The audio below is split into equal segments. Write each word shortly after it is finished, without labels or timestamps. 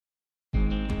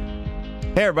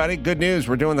Hey, everybody. Good news.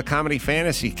 We're doing the Comedy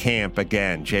Fantasy Camp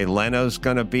again. Jay Leno's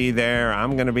going to be there.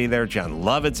 I'm going to be there. John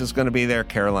Lovitz is going to be there.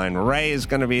 Caroline Ray is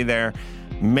going to be there.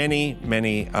 Many,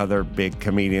 many other big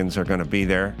comedians are going to be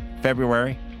there.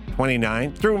 February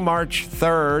 29th through March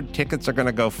 3rd. Tickets are going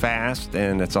to go fast,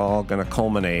 and it's all going to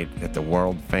culminate at the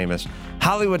world-famous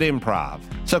Hollywood Improv.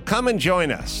 So come and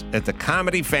join us at the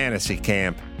Comedy Fantasy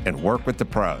Camp and work with the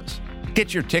pros.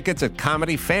 Get your tickets at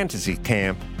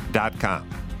comedyfantasycamp.com.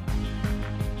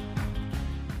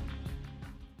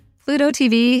 Pluto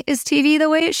TV is TV the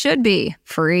way it should be,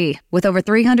 free. With over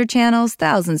 300 channels,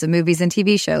 thousands of movies and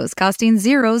TV shows costing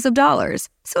zeros of dollars.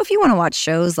 So if you want to watch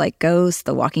shows like Ghost,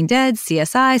 The Walking Dead,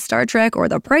 CSI, Star Trek, or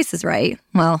The Price is Right,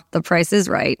 well, The Price is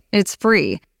Right. It's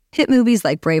free. Hit movies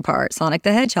like Braveheart, Sonic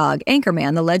the Hedgehog,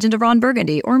 Anchorman, The Legend of Ron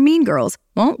Burgundy, or Mean Girls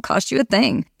won't cost you a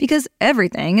thing because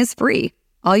everything is free.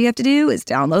 All you have to do is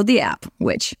download the app,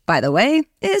 which, by the way,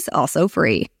 is also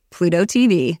free. Pluto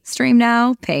TV. Stream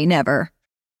now, pay never.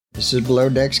 This is Below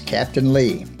Deck's Captain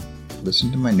Lee. Listen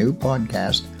to my new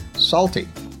podcast, Salty,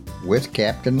 with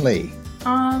Captain Lee.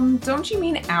 Don't you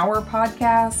mean our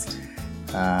podcast?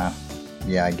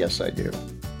 Yeah, I guess I do.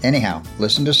 Anyhow,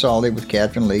 listen to Salty with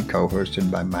Captain Lee, co-hosted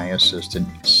by my assistant,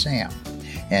 Sam.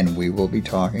 And we will be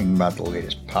talking about the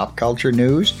latest pop culture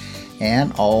news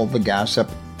and all the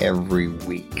gossip every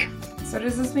week. So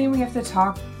does this mean we have to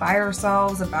talk by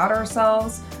ourselves, about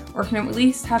ourselves, or can we at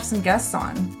least have some guests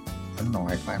on? I don't know,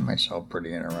 I find myself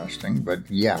pretty interesting, but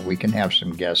yeah, we can have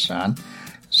some guests on,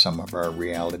 some of our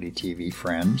reality TV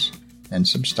friends, and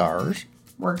some stars.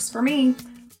 Works for me.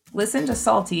 Listen to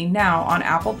Salty now on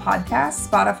Apple Podcasts,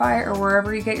 Spotify, or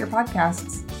wherever you get your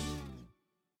podcasts.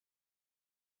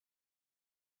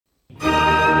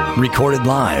 Recorded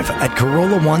live at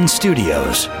Corolla One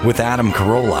Studios with Adam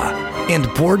Carolla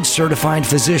and board-certified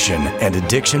physician and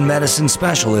addiction medicine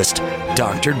specialist,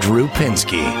 Dr. Drew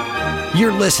Pinsky.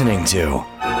 You're listening to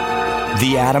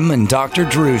The Adam and Dr.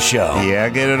 Drew Show. Yeah,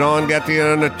 get it on. Got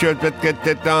the on the church, but get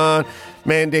it on.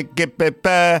 Man, get it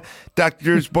back. Dr.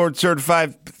 Drew's board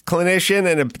certified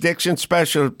clinician and addiction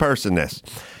specialist.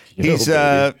 He's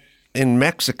in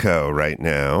Mexico right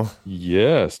now.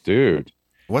 Yes, dude.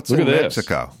 What's in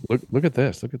Mexico? Look at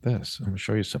this. Look at this. I'm going to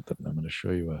show you something. I'm going to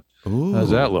show you how's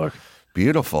that look?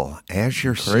 Beautiful.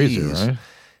 Azure Crazy, seas. right?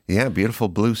 Yeah, beautiful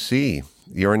blue sea.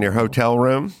 You're in your hotel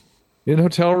room? In a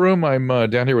hotel room, I'm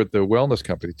down here with the wellness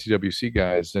company, TWC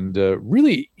guys, and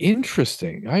really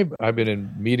interesting. I've been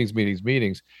in meetings,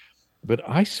 but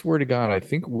I swear to God, I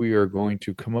think we are going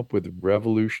to come up with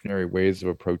revolutionary ways of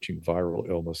approaching viral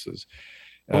illnesses.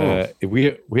 We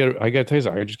had, I got to tell you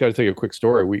something. I just got to tell you a quick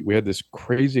story. We had this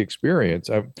crazy experience.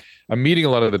 I'm meeting a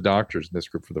lot of the doctors in this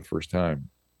group for the first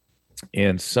time,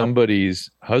 and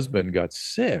somebody's husband got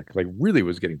sick, like really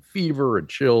was getting fever and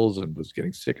chills and was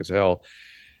getting sick as hell.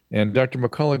 And Dr.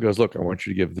 McCullough goes, look, I want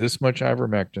you to give this much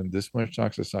ivermectin, this much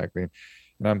doxycycline.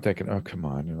 And I'm thinking, oh, come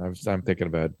on. And I'm thinking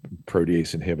about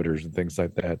protease inhibitors and things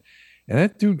like that. And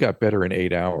that dude got better in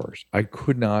 8 hours. I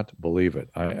could not believe it.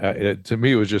 To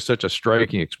me, it was just such a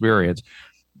striking experience.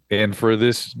 And for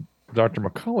this Dr.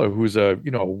 McCullough, who's a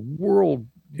world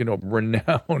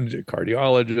renowned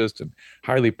cardiologist and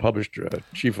highly published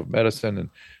chief of medicine. And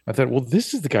I thought, well,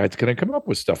 this is the guy that's going to come up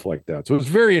with stuff like that. So it was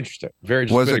very interesting.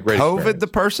 Was it COVID experience the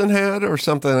person had or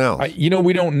something else?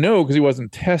 We don't know because he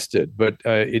wasn't tested, but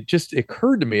it just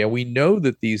occurred to me. And we know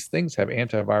that these things have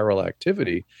antiviral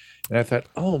activity. And I thought,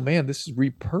 oh man, this is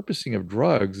repurposing of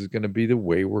drugs is going to be the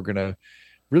way we're going to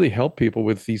really help people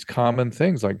with these common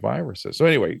things like viruses. So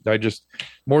anyway,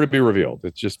 more to be revealed.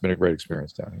 It's just been a great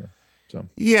experience down here. So.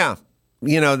 Yeah,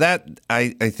 that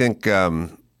I think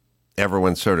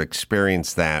everyone sort of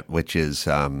experienced that, which is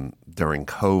during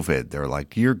COVID. They're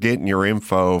like, you're getting your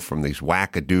info from these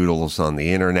wackadoodles on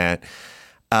the internet,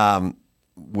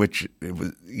 which,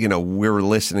 we're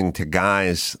listening to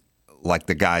guys like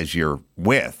the guys you're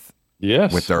with,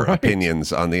 yes, with their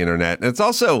opinions on the internet. And it's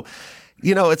also,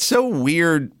 it's so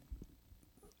weird.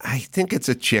 I think it's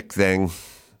a chick thing.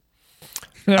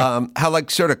 How like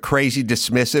sort of crazy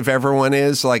dismissive everyone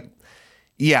is. Like,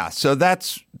 yeah, so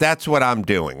that's what I'm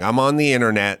doing. I'm on the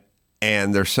internet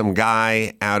and there's some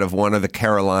guy out of one of the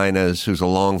Carolinas who's a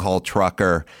long haul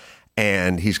trucker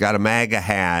and he's got a MAGA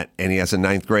hat and he has a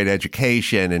 9th grade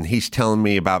education and he's telling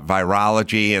me about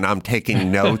virology and I'm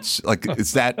taking notes. Like,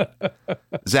 is that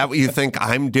what you think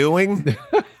I'm doing?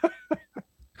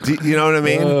 You know what I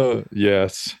mean?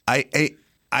 Yes.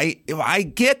 I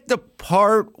get the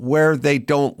part where they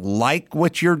don't like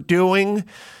what you're doing,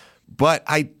 but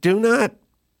I do not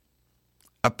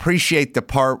appreciate the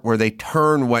part where they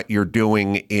turn what you're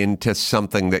doing into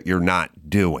something that you're not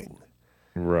doing.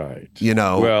 Right.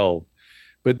 Well,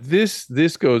 But this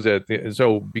goes at the,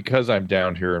 so because I'm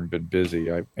down here and been busy,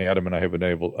 Adam and I have been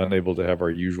unable to have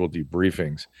our usual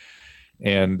debriefings,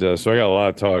 and so I got a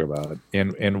lot to talk about.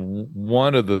 And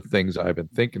one of the things I've been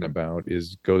thinking about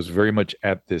goes very much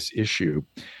at this issue.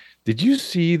 Did you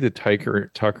see the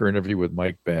Tucker interview with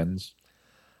Mike Benz?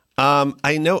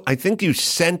 I know. I think you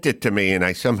sent it to me, and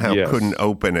I somehow couldn't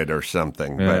open it or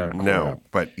something. But no.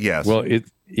 But yes. Well,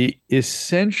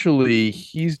 essentially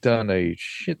he's done a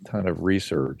shit ton of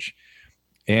research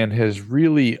and has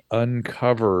really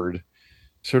uncovered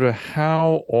sort of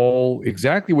how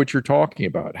exactly what you're talking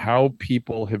about, how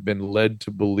people have been led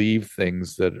to believe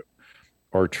things that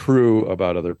are true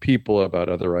about other people, about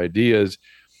other ideas,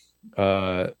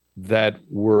 that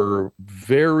were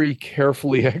very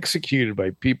carefully executed by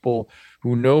people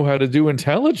who know how to do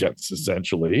intelligence,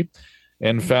 essentially,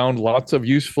 and found lots of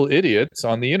useful idiots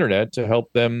on the internet to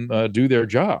help them do their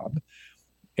job.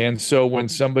 And so when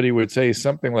somebody would say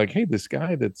something like, hey, this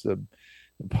guy that's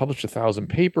published 1,000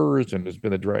 papers and has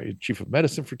been the chief of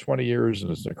medicine for 20 years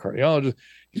and is a cardiologist,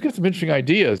 he's got some interesting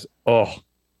ideas. Oh,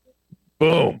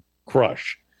 boom,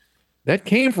 crush. That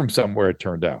came from somewhere, it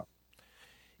turned out.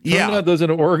 Turns out there's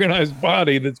an organized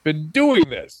body that's been doing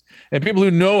this and people who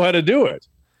know how to do it.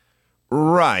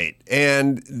 Right.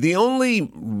 And the only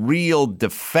real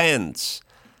defense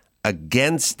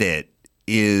against it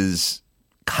is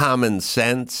common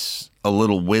sense, a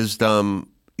little wisdom,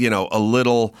 a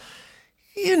little,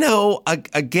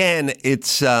 again,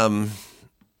 it's a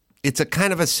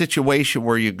kind of a situation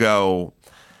where you go,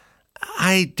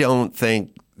 I don't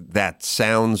think that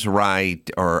sounds right.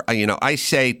 Or, I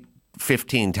say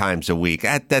 15 times a week,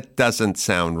 that doesn't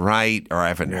sound right, or I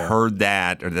haven't heard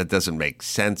that, or that doesn't make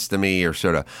sense to me, or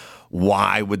sort of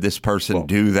why would this person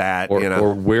do that?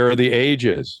 Or where are the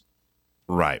ages?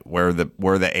 Right, where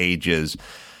the ages.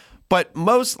 But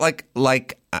most like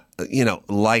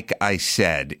I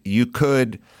said,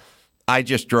 I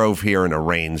just drove here in a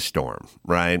rainstorm,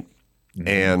 right? Mm-hmm.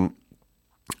 And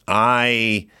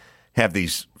I have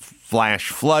these flash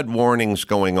flood warnings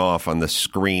going off on the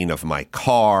screen of my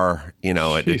car.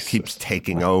 It keeps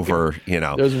taking over,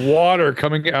 There's water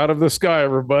coming out of the sky,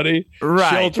 everybody. Right.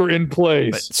 Shelter in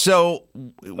place. So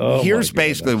here's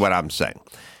basically what I'm saying.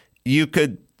 You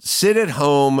could sit at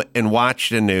home and watch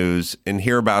the news and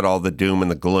hear about all the doom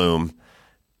and the gloom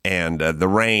and the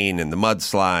rain and the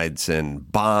mudslides and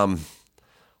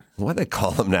what do they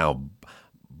call them now?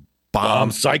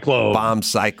 Bomb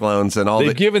cyclones and all.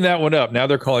 They've given that one up. Now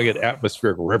they're calling it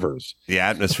atmospheric rivers. Yeah,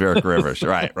 atmospheric rivers.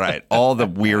 Right. All the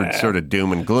weird sort of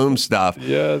doom and gloom stuff.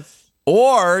 Yes.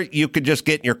 Or you could just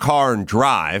get in your car and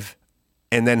drive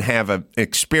and then have an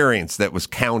experience that was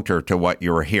counter to what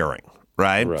you were hearing.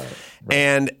 Right.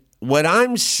 And what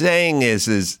I'm saying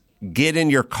is get in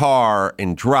your car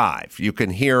and drive. You can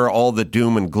hear all the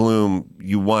doom and gloom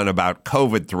you want about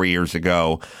COVID 3 years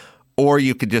ago. Or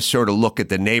you could just sort of look at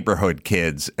the neighborhood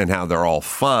kids and how they're all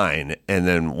fine. And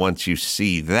then once you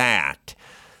see that,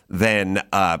 then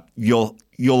you'll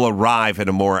arrive at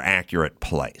a more accurate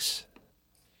place.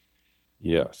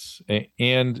 Yes.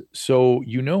 And so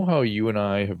how you and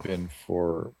I have been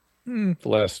for the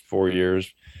last 4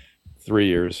 years, 3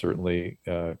 years certainly,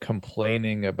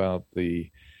 complaining about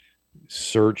the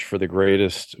search for the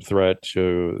greatest threat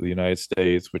to the United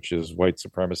States, which is white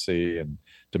supremacy and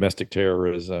domestic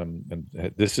terrorism,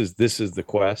 and this is the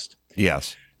quest.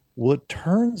 Yes. Well, it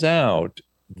turns out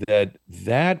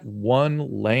that one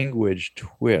language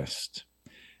twist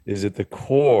is at the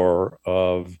core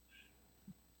of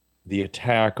the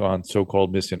attack on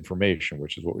so-called misinformation,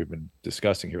 which is what we've been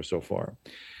discussing here so far.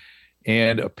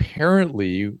 And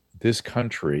apparently, this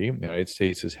country, the United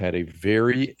States, has had a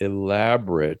very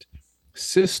elaborate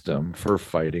system for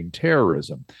fighting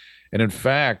terrorism. And in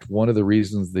fact, one of the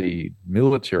reasons the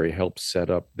military helped set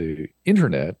up the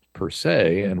internet per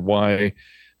se, and why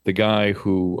the guy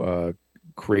who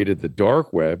created the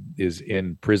dark web is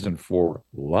in prison for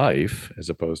life, as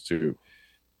opposed to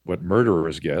what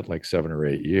murderers get, like 7 or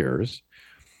 8 years,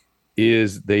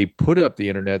 is they put up the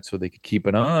internet so they could keep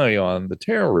an eye on the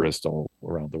terrorists all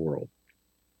around the world.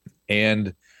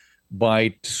 And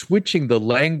by switching the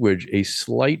language a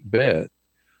slight bit,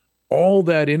 all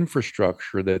that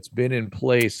infrastructure that's been in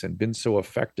place and been so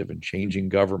effective in changing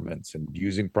governments and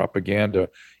using propaganda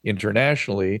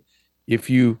internationally, if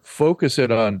you focus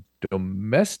it on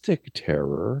domestic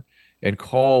terror and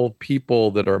call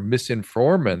people that are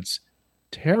misinformants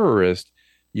terrorists,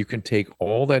 you can take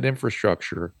all that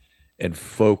infrastructure and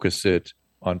focus it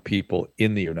on people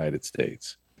in the United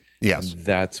States. Yes. And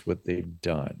that's what they've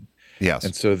done. Yes.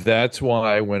 And so that's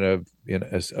why when a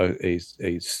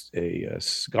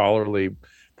scholarly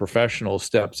professional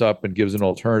steps up and gives an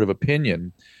alternative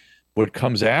opinion, what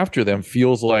comes after them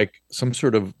feels like some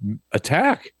sort of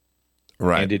attack.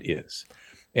 Right. And it is.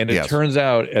 And it turns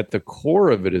out at the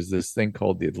core of it is this thing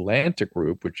called the Atlantic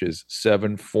Group, which is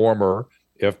 7 former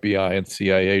FBI and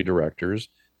CIA directors.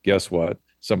 Guess what?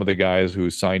 Some of the guys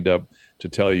who signed up to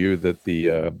tell you that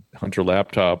the Hunter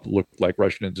laptop looked like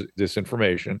Russian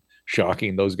disinformation.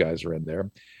 Shocking, those guys are in there.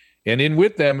 And in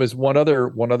with them is one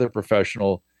other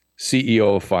professional,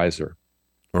 CEO of Pfizer.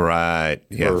 Right.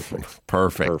 Yeah.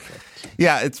 Perfect.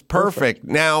 Yeah, it's perfect.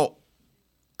 Now,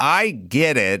 I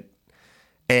get it.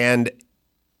 And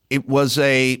it was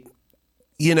there's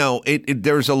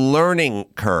a learning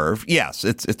curve. Yes,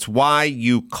 it's why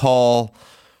you call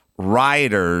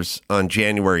rioters on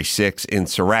January 6th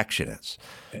insurrectionists.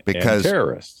 Because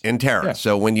and terrorists. Yeah.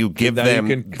 So when you give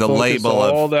them the label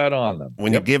of all that on them,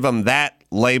 when you give them that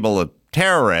label of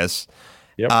terrorists,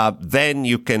 then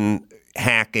you can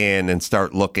hack in and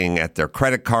start looking at their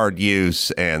credit card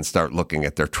use and start looking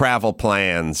at their travel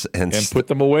plans and put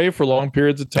them away for long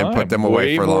periods of time. And put them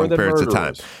away for long periods of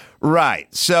time. Right.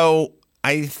 So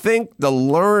I think the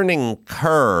learning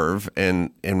curve,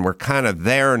 and we're kind of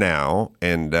there now,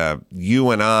 and you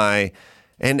and I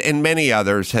and many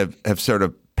others have sort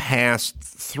of passed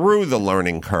through the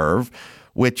learning curve,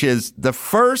 which is the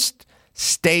first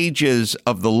stages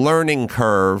of the learning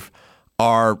curve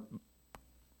are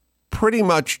pretty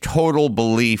much total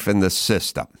belief in the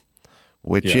system,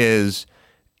 which is,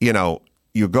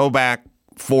 you go back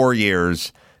 4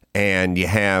 years and you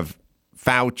have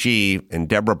Fauci and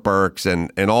Deborah Birx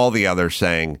and all the others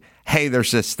saying, hey,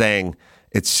 there's this thing,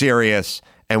 it's serious,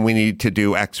 and we need to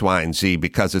do X, Y, and Z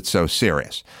because it's so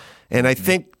serious. And I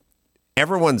think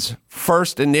everyone's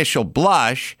first initial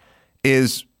blush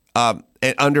is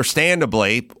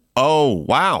understandably, oh,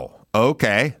 wow,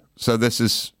 okay, so this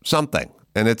is something.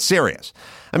 And it's serious.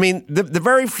 I mean, the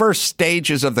very first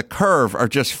stages of the curve are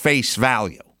just face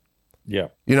value. Yeah.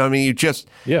 You know what I mean?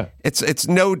 It's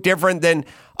no different than,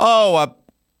 a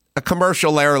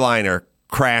commercial airliner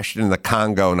crashed in the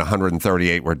Congo and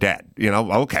 138 were dead.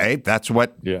 Okay, that's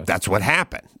what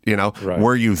happened. Right.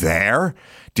 Were you there?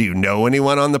 Do you know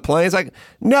anyone on the plane? It's like,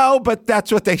 no, but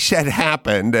that's what they said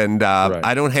happened. And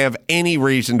I don't have any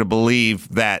reason to believe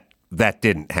that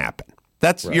didn't happen.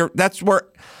 That's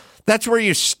where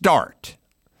you start.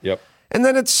 Yep. And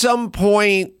then at some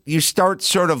point, you start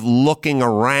sort of looking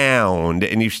around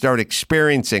and you start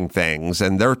experiencing things,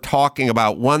 and they're talking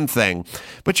about one thing,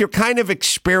 but you're kind of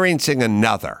experiencing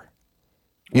another.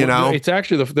 It's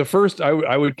actually the first,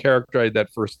 I would characterize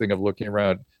that first thing of looking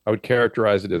around, I would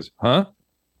characterize it as, huh?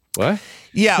 What?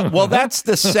 Yeah, well, that's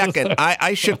the second.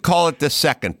 I should call it the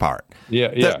second part.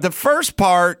 Yeah. The first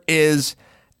part is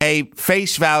a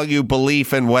face value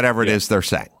belief in whatever it is they're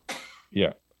saying.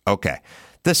 Yeah. Okay.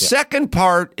 The second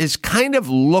part is kind of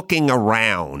looking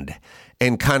around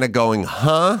and kind of going,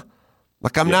 huh?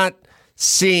 Like I'm not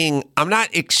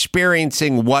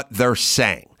experiencing what they're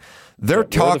saying. They're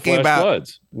talking about the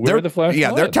flash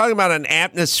floods? They're talking about an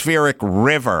atmospheric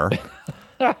river.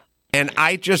 And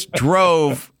I just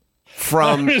drove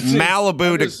from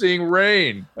Malibu to seeing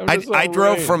rain. I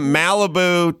drove from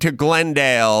Malibu to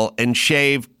Glendale and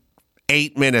shaved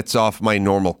 8 minutes off my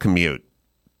normal commute.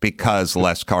 Because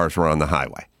less cars were on the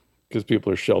highway. Because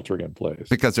people are sheltering in place.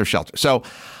 Because they're sheltered. So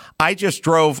I just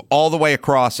drove all the way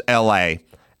across L.A.,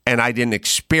 and I didn't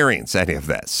experience any of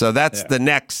this. So that's the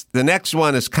next. The next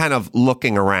one is kind of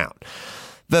looking around.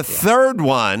 The third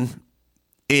one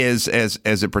is, as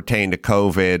it pertained to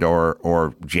COVID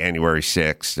or January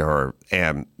 6th or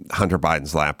Hunter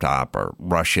Biden's laptop or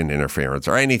Russian interference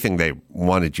or anything they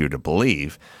wanted you to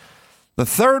believe. The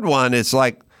third one is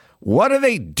like, what are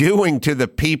they doing to the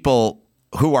people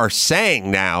who are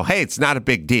saying now, hey, it's not a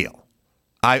big deal.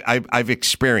 I've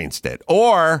experienced it.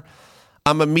 Or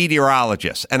I'm a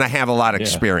meteorologist and I have a lot of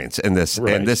experience in this.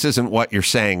 Right. And this isn't what you're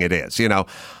saying it is.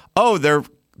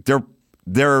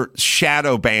 They're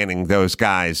shadow banning those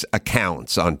guys'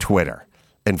 accounts on Twitter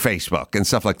and Facebook and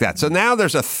stuff like that. So now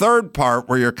there's a third part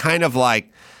where you're kind of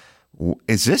like,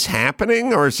 is this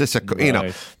happening? Or is this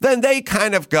then they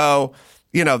kind of go,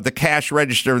 the cash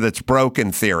register that's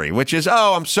broken theory, which is,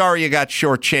 I'm sorry you got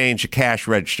shortchanged. The cash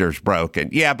register's broken.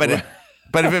 Yeah, but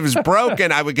if it was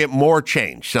broken, I would get more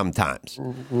change sometimes.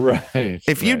 Right.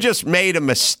 If you just made a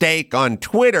mistake on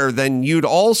Twitter, then you'd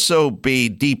also be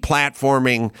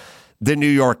deplatforming the New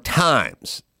York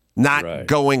Times, not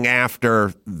going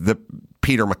after the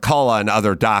Peter McCullough and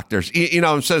other doctors.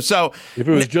 So if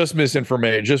it was just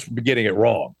misinformation, just getting it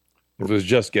wrong. If it was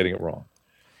just getting it wrong.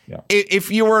 Yeah.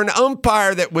 If you were an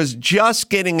umpire that was just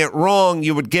getting it wrong,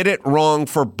 you would get it wrong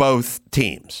for both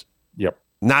teams. Yep.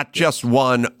 not just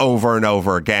one over and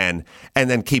over again, and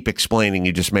then keep explaining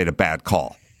you just made a bad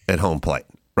call at home plate,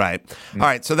 right? All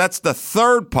right, so that's the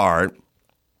third part.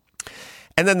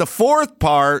 And then the fourth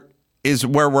part is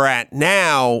where we're at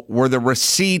now, where the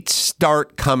receipts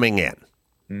start coming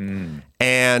in.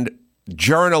 And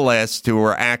journalists who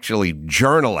are actually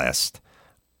journalists,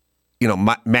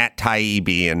 Matt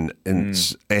Taibbi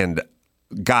and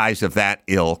guys of that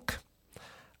ilk,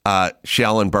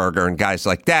 Schellenberger and guys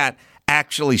like that,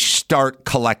 actually start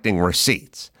collecting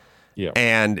receipts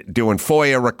and doing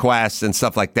FOIA requests and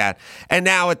stuff like that. And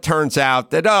now it turns out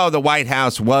that, the White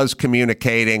House was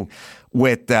communicating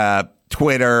with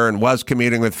Twitter and was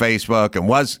communicating with Facebook and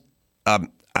was,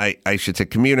 I should say,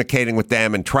 communicating with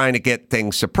them and trying to get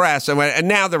things suppressed. And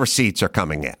now the receipts are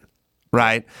coming in,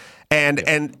 right? And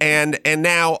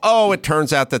now, it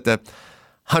turns out that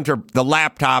the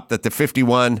laptop that the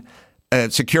 51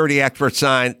 security experts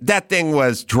signed, that thing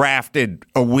was drafted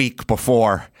a week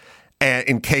before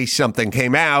in case something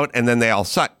came out, and then they all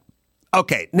suck.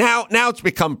 Okay, now it's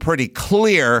become pretty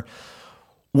clear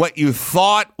what you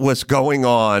thought was going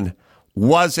on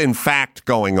was in fact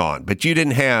going on, but you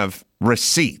didn't have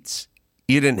receipts.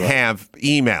 You didn't have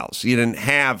emails. You didn't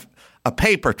have a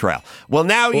paper trail. Well,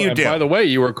 now you do. By the way,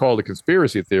 you were called a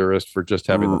conspiracy theorist for just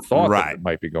having the thought that it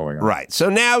might be going on. Right. So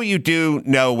now you do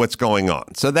know what's going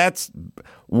on. So that's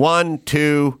 1,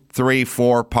 2, 3,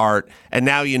 4 part, and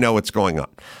now you know what's going on.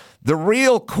 The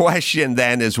real question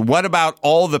then is, what about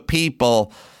all the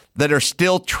people that are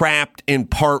still trapped in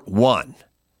part 1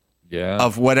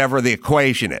 of whatever the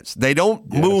equation is? They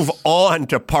don't move on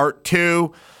to part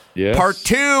 2. Yes. Part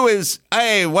 2 is,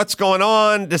 hey, what's going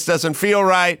on? This doesn't feel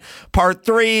right. Part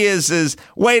 3 is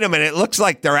wait a minute, it looks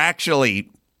like they're actually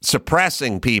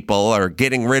suppressing people or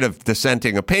getting rid of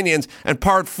dissenting opinions. And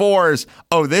part 4 is,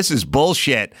 this is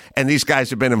bullshit, and these guys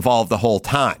have been involved the whole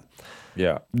time.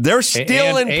 Yeah. They're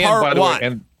still in part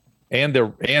 1. And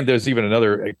there's even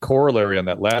another corollary on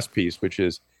that last piece, which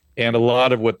is, and a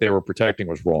lot of what they were protecting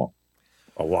was wrong.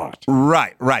 A lot.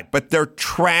 Right. But they're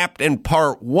trapped in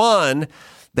part 1.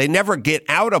 They never get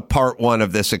out of part 1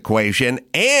 of this equation,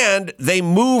 and they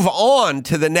move on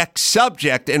to the next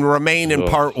subject and remain in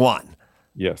part 1.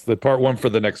 Yes, the part 1 for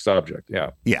the next subject.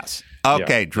 Yeah. Yes.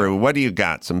 Okay, Drew, what do you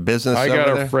got? Some business I got over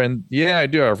our there? friend. Yeah, I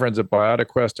do. Our friends at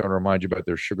BiotiQuest. I want to remind you about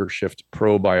their Sugar Shift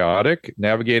Probiotic.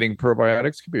 Navigating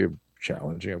probiotics can be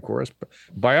challenging, of course. But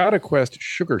BiotiQuest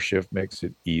Sugar Shift makes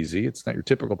it easy. It's not your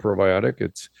typical probiotic.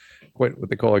 It's quite what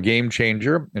they call a game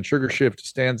changer. And Sugar Shift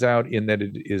stands out in that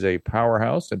it is a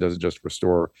powerhouse. It doesn't just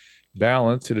restore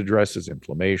balance. It addresses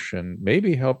inflammation,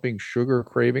 maybe helping sugar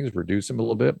cravings, reduce them a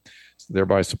little bit,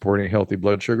 thereby supporting healthy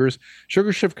blood sugars.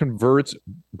 Sugar Shift converts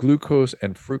glucose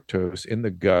and fructose in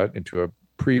the gut into a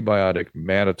prebiotic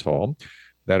mannitol.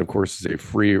 That, of course, is a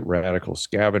free radical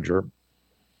scavenger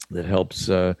that helps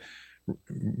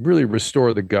really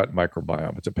restore the gut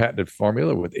microbiome. It's a patented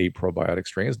formula with 8 probiotic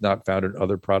strains not found in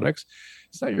other products.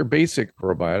 It's not your basic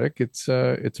probiotic.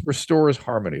 It restores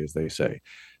harmony, as they say.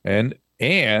 And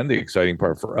the exciting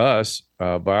part for us,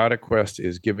 BiotiQuest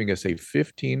is giving us a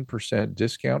 15%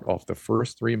 discount off the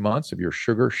first 3 months of your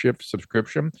Sugar Shift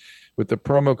subscription with the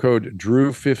promo code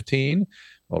DREW15.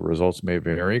 While results may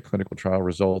vary, clinical trial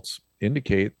results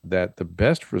indicate that the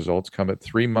best results come at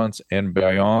 3 months and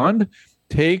beyond.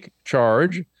 Take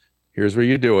charge. Here's where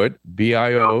you do it.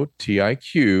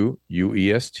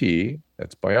 BIOTIQUEST.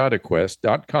 That's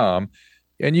biotiquest.com.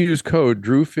 And use code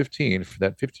DREW15 for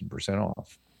that 15%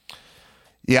 off.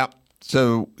 Yep.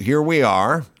 So here we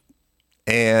are.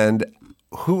 And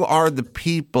who are the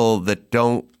people that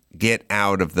don't get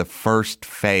out of the first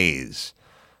phase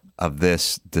of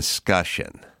this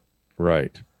discussion?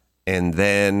 Right. And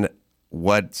then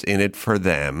what's in it for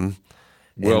them?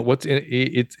 Well, what's in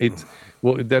it?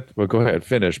 Well, go ahead,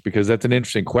 finish, because that's an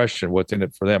interesting question. What's in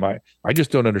it for them? I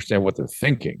just don't understand what they're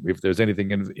thinking, if there's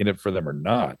anything in it for them or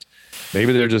not.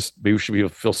 Maybe we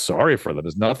should feel sorry for them.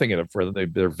 There's nothing in it for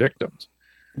them. They're victims.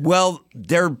 Well,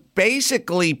 they're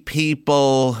basically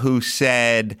people who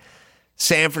said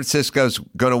San Francisco's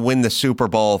going to win the Super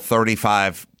Bowl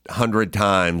 3,500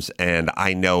 times, and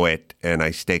I know it, and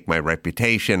I stake my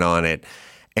reputation on it.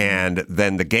 And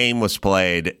then the game was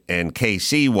played, and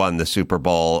KC won the Super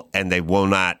Bowl, and they will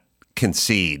not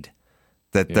concede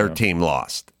that their team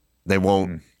lost. They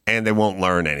won't, and they won't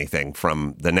learn anything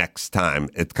from the next time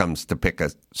it comes to pick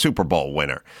a Super Bowl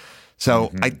winner.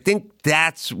 So I think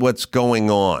that's what's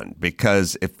going on,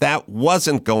 because if that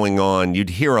wasn't going on,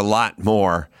 you'd hear a lot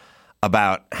more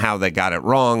about how they got it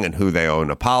wrong and who they owe an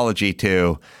apology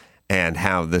to and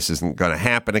how this isn't going to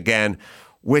happen again,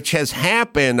 which has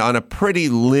happened on a pretty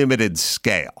limited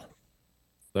scale.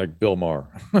 Like Bill Maher.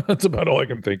 That's about all I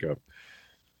can think of.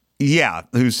 Yeah,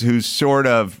 who's sort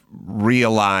of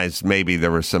realized maybe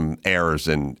there were some errors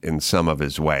in some of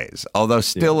his ways, although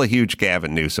still a huge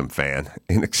Gavin Newsom fan,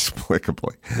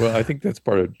 inexplicably. Well, I think that's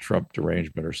part of Trump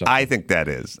derangement or something. I think that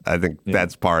is. I think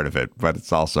that's part of it, but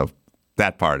it's also,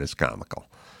 that part is comical.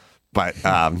 But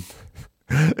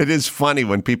it is funny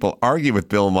when people argue with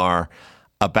Bill Maher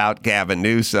about Gavin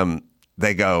Newsom.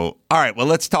 They go, all right, well,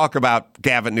 let's talk about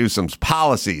Gavin Newsom's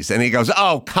policies. And he goes,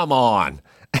 oh, come on.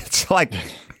 It's like...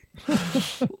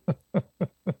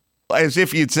 as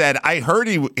if you'd said, I heard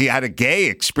he had a gay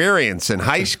experience in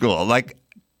high school. Like,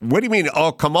 what do you mean?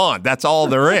 Oh, come on. That's all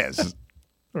there is.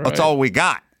 Right. That's all we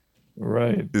got.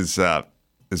 Right. Is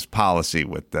policy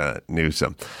with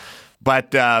Newsom.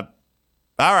 But, all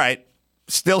right,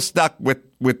 still stuck with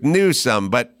Newsom,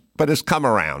 but has come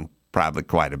around probably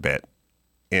quite a bit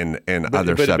in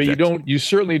other subjects. But you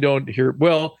certainly don't hear,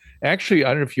 well, actually, I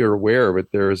don't know if you're aware,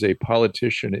 but there is a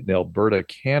politician in Alberta,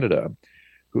 Canada,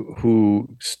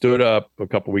 who stood up a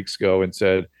couple weeks ago and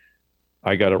said,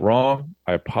 I got it wrong.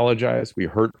 I apologize. We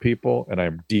hurt people, and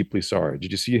I'm deeply sorry.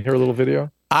 Did you hear a little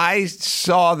video? I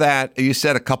saw that. You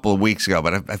said a couple of weeks ago,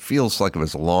 but it feels like it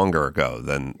was longer ago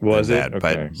than that.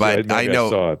 Okay. But So I know. I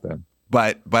saw it then.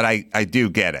 But I do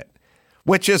get it,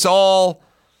 which is all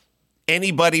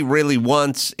anybody really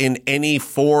wants in any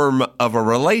form of a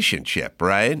relationship,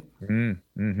 right?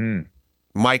 Mm-hmm.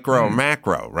 Micro,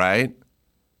 macro, right?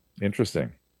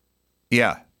 Interesting.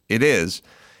 Yeah, it is.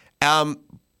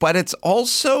 But it's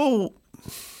also,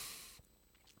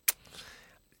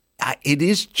 it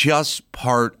is just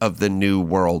part of the new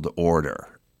world order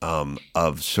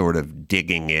of sort of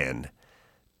digging in.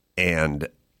 And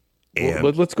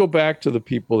well, let's go back to the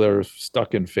people that are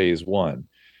stuck in phase one.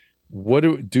 What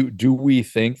do we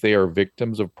think they are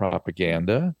victims of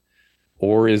propaganda,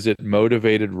 or is it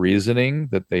motivated reasoning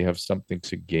that they have something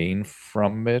to gain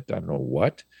from it? I don't know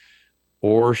what.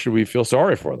 Or should we feel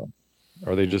sorry for them?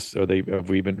 Have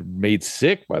we been made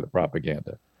sick by the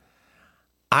propaganda?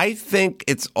 I think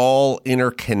it's all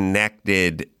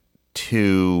interconnected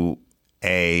to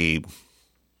a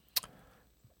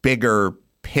bigger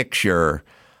picture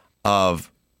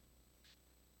of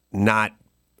not.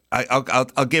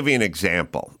 I'll give you an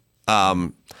example.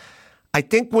 I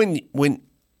think when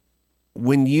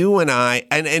you and I,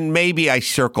 and maybe I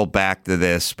circle back to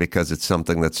this because it's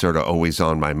something that's sort of always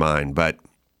on my mind, but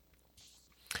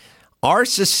our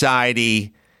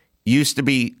society used to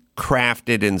be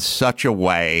crafted in such a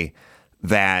way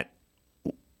that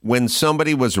when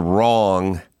somebody was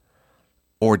wrong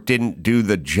or didn't do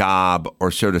the job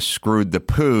or sort of screwed the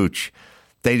pooch,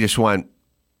 they just went,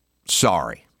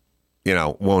 sorry,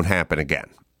 won't happen again.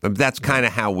 That's kind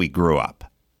of how we grew up,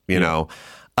 know.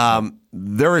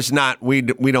 There is not, we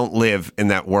don't live in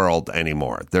that world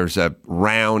anymore. There's a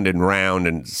round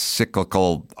and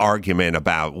cyclical argument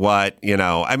about what,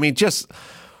 just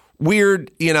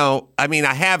weird,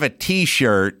 I have a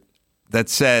T-shirt that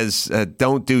says,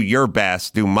 don't do your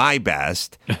best, do my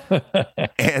best.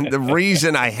 And the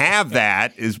reason I have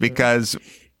that is because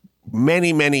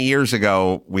many, many years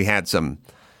ago, we had some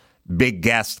big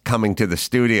guests coming to the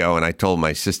studio, and I told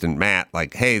my assistant, Matt,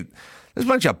 like, hey, there's a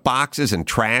bunch of boxes and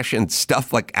trash and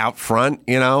stuff like out front,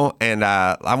 and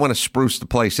I want to spruce the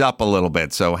place up a little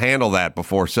bit. So handle that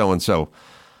before so-and-so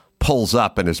pulls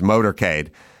up in his motorcade.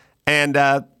 And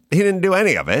he didn't do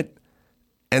any of it.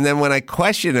 And then when I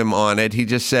questioned him on it, he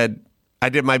just said, I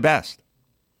did my best.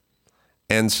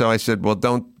 And so I said, well,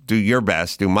 don't do your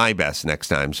best, do my best next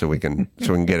time so we can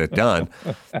get it done.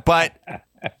 But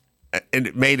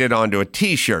it made it onto a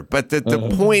T-shirt. But the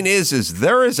point is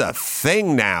there is a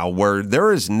thing now where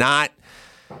there is not,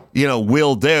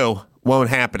 will do, won't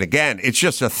happen again. It's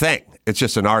just a thing. It's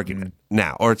just an argument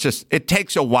now. Or it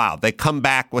takes a while. They come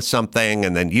back with something,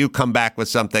 and then you come back with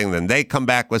something, then they come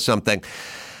back with something.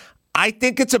 I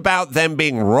think it's about them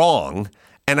being wrong.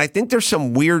 And I think there's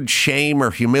some weird shame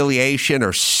or humiliation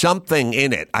or something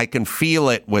in it. I can feel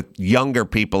it with younger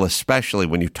people, especially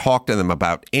when you talk to them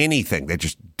about anything. They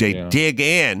dig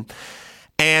in.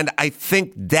 And I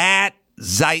think that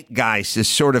zeitgeist is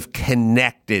sort of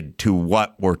connected to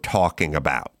what we're talking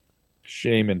about.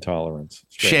 Shame and tolerance.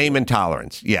 Shame and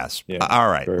tolerance, yes. Yeah, all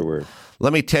right. Very weird.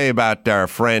 Let me tell you about our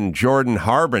friend Jordan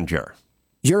Harbinger.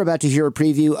 You're about to hear a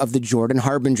preview of The Jordan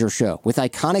Harbinger Show with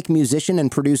iconic musician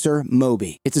and producer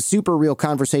Moby. It's a super real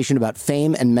conversation about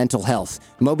fame and mental health.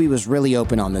 Moby was really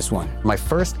open on this one. My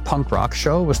first punk rock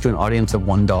show was to an audience of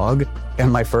one dog,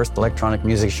 and my first electronic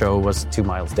music show was to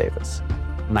Miles Davis.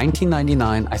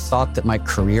 1999, I thought that my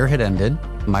career had ended.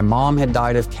 My mom had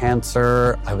died of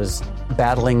cancer. I was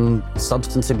battling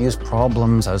substance abuse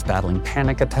problems. I was battling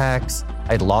panic attacks.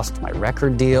 I'd lost my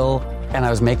record deal. And I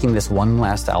was making this one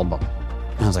last album.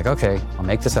 And I was like, okay, I'll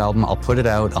make this album. I'll put it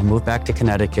out. I'll move back to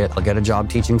Connecticut. I'll get a job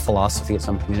teaching philosophy at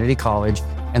some community college.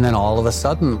 And then all of a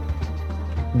sudden,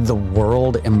 the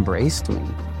world embraced me.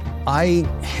 I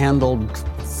handled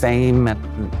fame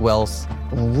and wealth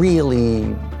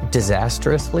really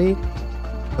disastrously.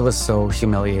 It was so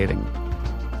humiliating.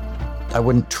 I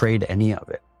wouldn't trade any of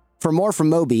it. For more from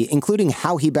Moby, including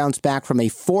how he bounced back from a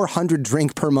 400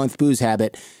 drink per month booze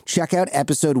habit, check out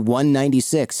episode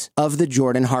 196 of The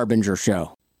Jordan Harbinger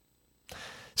Show.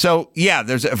 So, yeah,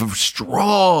 there's a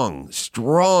strong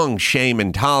shame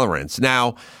intolerance.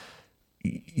 Now,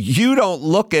 you don't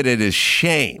look at it as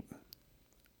shame,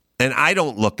 and I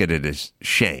don't look at it as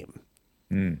shame.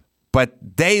 But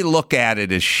they look at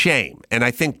it as shame, and I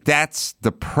think that's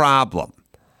the problem.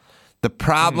 The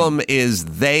problem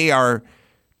is they are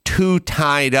too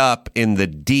tied up in the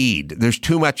deed. There's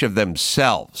too much of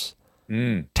themselves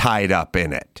tied up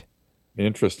in it.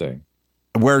 Interesting.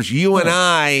 Whereas you and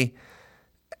I,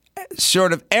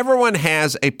 sort of, everyone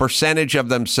has a percentage of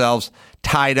themselves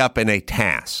tied up in a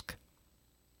task.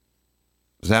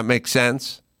 Does that make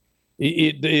sense?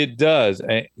 It does.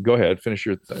 Go ahead, finish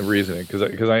your reasoning,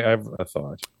 because I have a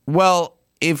thought. Well,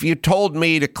 if you told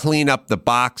me to clean up the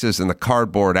boxes and the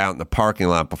cardboard out in the parking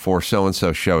lot before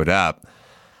so-and-so showed up,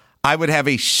 I would have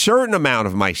a certain amount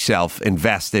of myself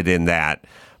invested in that.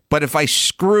 But if I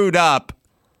screwed up,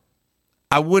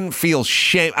 I wouldn't feel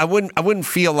shame. I wouldn't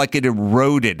feel like it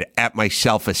eroded at my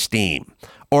self-esteem,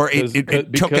 or it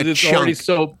took a chunk.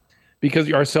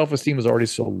 Because our self-esteem is already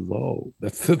so low.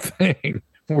 That's the thing.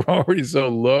 We're already so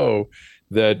low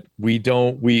that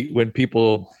when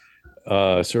people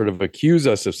sort of accuse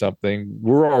us of something,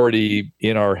 we're already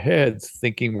in our heads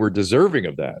thinking we're deserving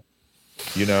of that,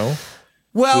 you know?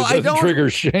 Well, so it doesn't trigger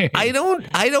shame. I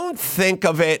don't think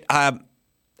of it. I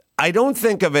don't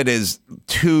think of it as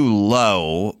too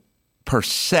low per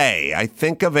se. I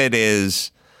think of it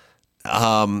as,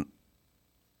 well,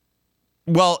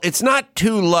 it's not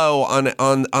too low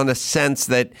on a sense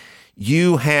that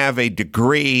you have a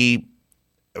degree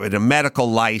with a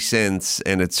medical license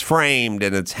and it's framed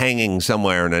and it's hanging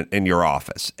somewhere in your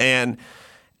office. And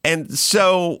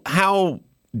so how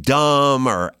dumb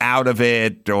or out of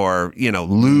it or,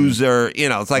 loser,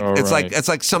 it's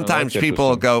like sometimes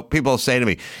people say to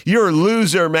me, "You're a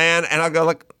loser, man." And I'll go,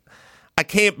 "Look, I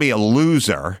can't be a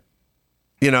loser."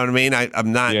 You know what I mean?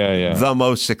 I'm not the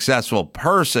most successful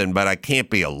person, but I can't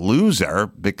be a loser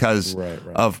because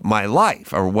of my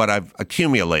life or what I've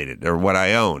accumulated or what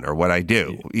I own or what I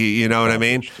do. You know what I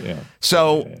mean? Yeah.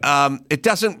 So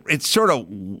it's sort of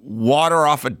water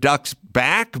off a duck's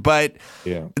back, but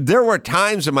there were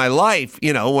times in my life,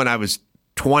 when I was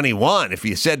 21, if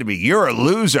you said to me, "You're a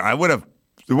loser," it would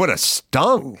have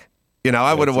stung.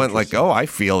 I would have went like, "Oh, I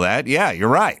feel that. Yeah, you're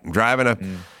right. I'm driving a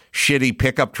shitty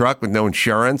pickup truck with no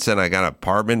insurance, and I got an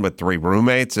apartment with 3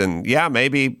 roommates, and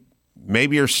maybe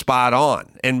you're spot on,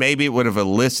 and maybe it would have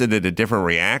elicited a different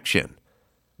reaction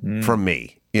from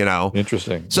me,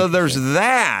 Interesting. So there's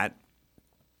that.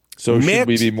 So should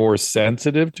we be more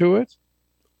sensitive to it?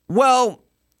 Well,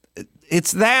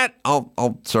 it's that.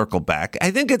 I'll circle back.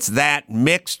 I think it's that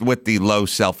mixed with the low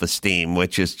self-esteem,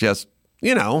 which is just,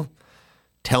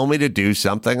 tell me to do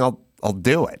something, I'll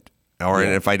do it. Or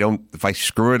if I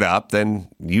screw it up, then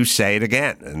you say it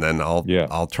again, and then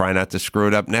I'll try not to screw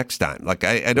it up next time. Like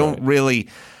I don't really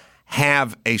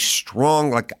have a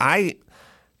strong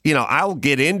I'll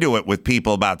get into it with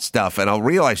people about stuff, and I'll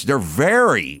realize they're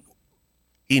very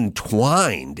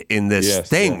entwined in this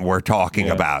thing we're talking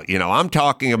about. I'm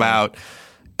talking about,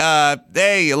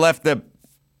 hey, you left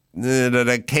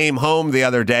I came home the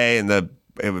other day in the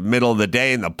middle of the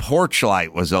day and the porch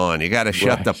light was on. You got to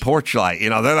shut the porch light. They're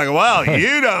like, "Well,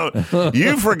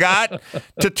 you forgot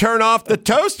to turn off the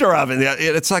toaster oven."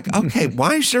 It's like, okay,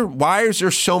 why is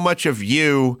there so much of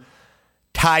you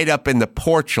tied up in the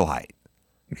porch light?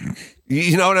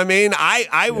 You know what I mean?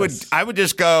 I would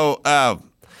just go, I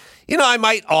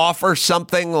might offer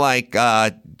something like,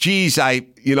 geez, I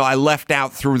left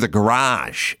out through the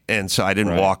garage, and so I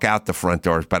didn't walk out the front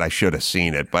doors, but I should have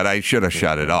seen it, but I should have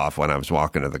shut it off when I was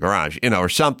walking to the garage, or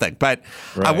something. But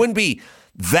I wouldn't be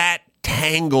that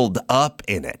tangled up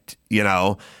in it,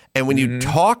 And when you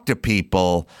talk to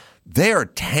people, they're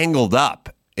tangled up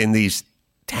in these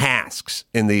tasks,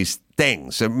 in these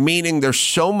things, meaning there's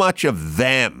so much of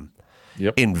them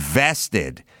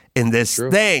invested in this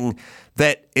thing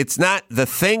that it's not the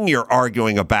thing you're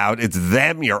arguing about, it's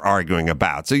them you're arguing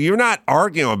about. So you're not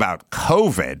arguing about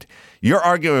COVID, you're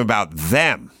arguing about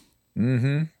them.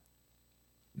 Mm-hmm.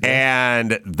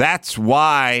 And that's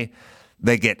why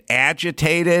they get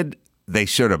agitated, they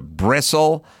sort of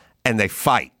bristle, and they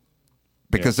fight.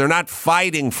 Because they're not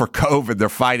fighting for COVID, they're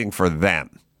fighting for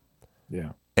them.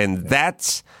 Yeah. And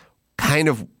that's kind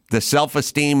of the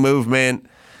self-esteem movement.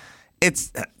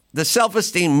 It's the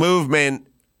self-esteem movement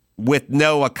with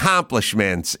no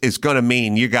accomplishments is going to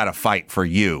mean you got to fight for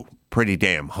you pretty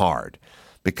damn hard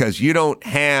because you don't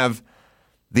have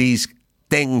these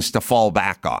things to fall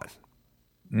back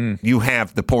on. You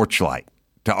have the porch light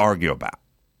to argue about.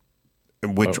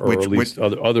 Which at least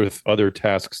other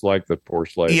tasks like the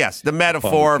porch light. Yes, the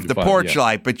metaphor of the porch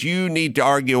light, but you need to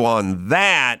argue on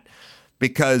that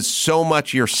because so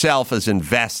much yourself is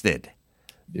invested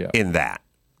in that.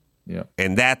 Yeah.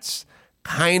 And that's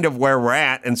kind of where we're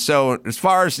at. And so as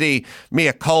far as the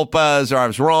mea culpas or I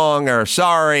was wrong or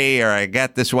sorry or I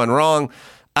got this one wrong,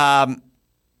 not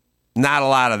a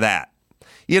lot of that.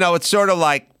 You know, it's sort of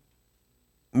like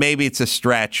maybe it's a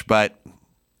stretch, but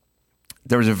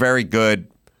there was a very good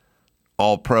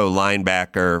all-pro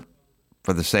linebacker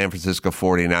for the San Francisco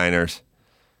 49ers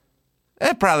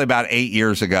probably about 8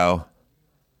 years ago,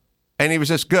 and he was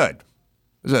just good.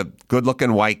 He was a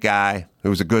good-looking white guy who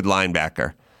was a good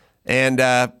linebacker. And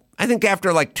I think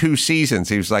after like 2 seasons,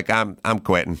 he was like, I'm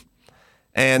quitting.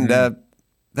 And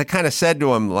they kind of said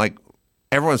to him, like,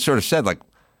 everyone sort of said, like,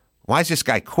 why is this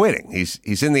guy quitting?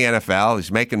 He's in the NFL.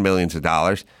 He's making millions of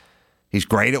dollars. He's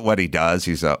great at what he does.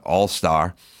 He's an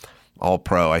all-star,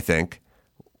 all-pro, I think.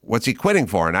 What's he quitting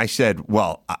for? And I said,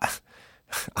 well,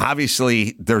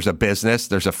 obviously there's a business.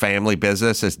 There's a family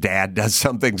business. His dad does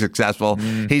something successful.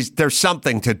 There's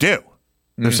something to do.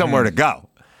 There's somewhere to go.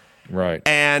 Right.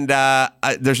 And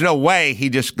there's no way he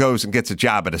just goes and gets a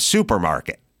job at a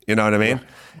supermarket. You know what I mean?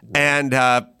 Right. And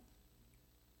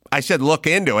I said, look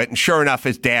into it. And sure enough,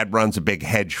 his dad runs a big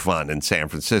hedge fund in San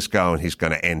Francisco, and he's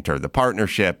going to enter the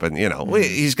partnership. And, you know,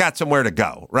 he's got somewhere to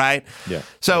go, right? Yeah.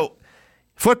 So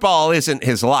football isn't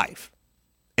his life,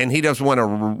 and he doesn't want to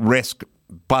risk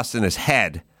busting his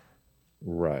head.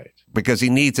 Right. Because he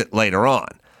needs it later on.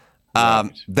 Right.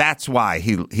 That's why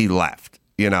he left.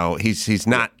 You know, he's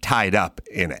not tied up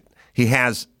in it. He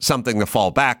has something to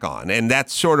fall back on. And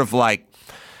that's sort of like,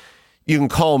 you can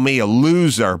call me a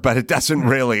loser, but it doesn't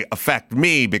really affect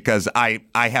me because I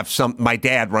have my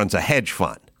dad runs a hedge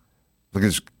fund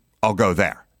because I'll go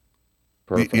there.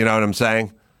 Perfect. You know what I'm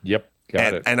saying? Yep.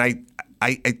 Got it. And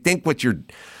I think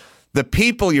the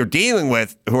people you're dealing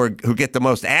with who get the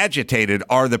most agitated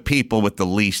are the people with the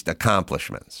least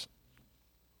accomplishments.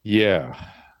 Yeah.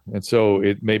 And so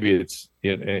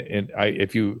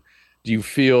do you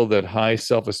feel that high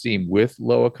self-esteem with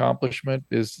low accomplishment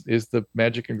is the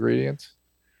magic ingredient?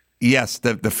 Yes,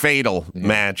 the fatal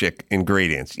magic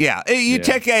ingredients. Yeah, you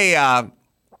take a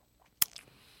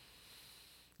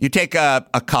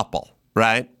couple,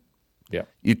 right? Yeah.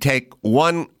 You take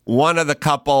one of the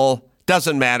couple,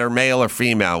 doesn't matter, male or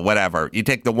female, whatever. You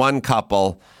take the one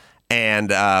couple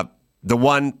and the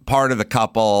one part of the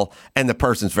couple, and the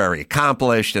person's very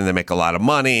accomplished, and they make a lot of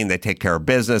money, and they take care of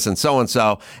business, and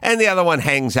so, and the other one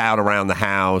hangs out around the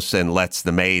house and lets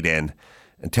the maid in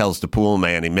and tells the pool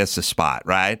man he missed a spot,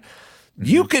 right? Mm-hmm.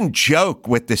 You can joke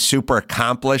with the super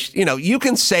accomplished. You know, you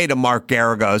can say to Mark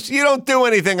Garagos, you don't do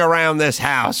anything around this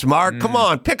house, Mark. Come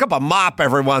on, pick up a mop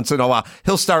every once in a while.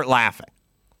 He'll start laughing.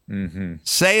 Mm-hmm.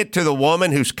 Say it to the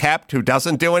woman who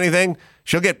doesn't do anything.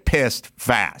 She'll get pissed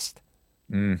fast.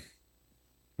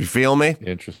 You feel me?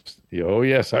 Interesting. Oh,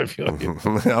 yes, I feel you.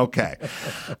 Okay.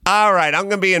 All right. I'm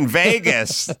going to be in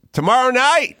Vegas tomorrow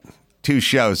night. 2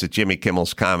 shows at Jimmy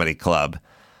Kimmel's Comedy Club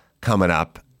coming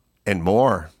up and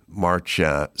more. March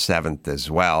 7th as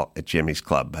well at Jimmy's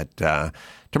Club. But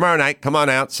tomorrow night, come on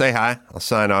out, say hi. I'll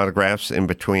sign autographs in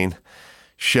between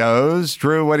shows.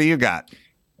 Drew, what do you got?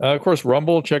 Of course,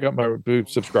 Rumble. Check out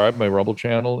subscribe to my Rumble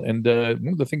channel. And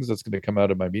one of the things that's going to come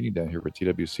out of my meeting down here with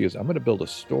TWC is I'm going to build a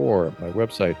store at my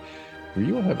website where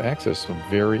you will have access to some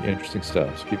very interesting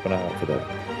stuff. So keep an eye out for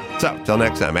that. So, till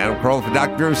next time, Adam Carolla for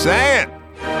Dr. Drew saying,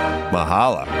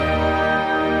 mahalo.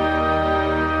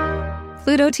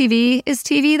 Pluto TV is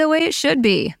TV the way it should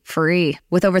be, free.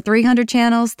 With over 300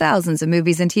 channels, thousands of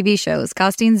movies and TV shows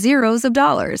costing zeros of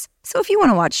dollars. So if you want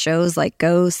to watch shows like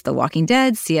Ghost, The Walking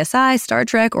Dead, CSI, Star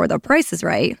Trek, or The Price is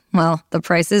Right, well, The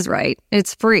Price is Right.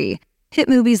 It's free. Hit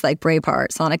movies like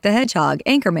Braveheart, Sonic the Hedgehog,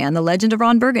 Anchorman, The Legend of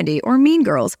Ron Burgundy, or Mean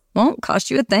Girls won't cost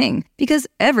you a thing because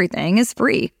everything is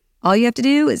free. All you have to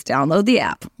do is download the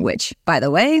app, which, by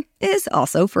the way, is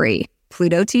also free.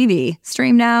 Pluto TV.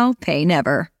 Stream now, pay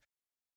never.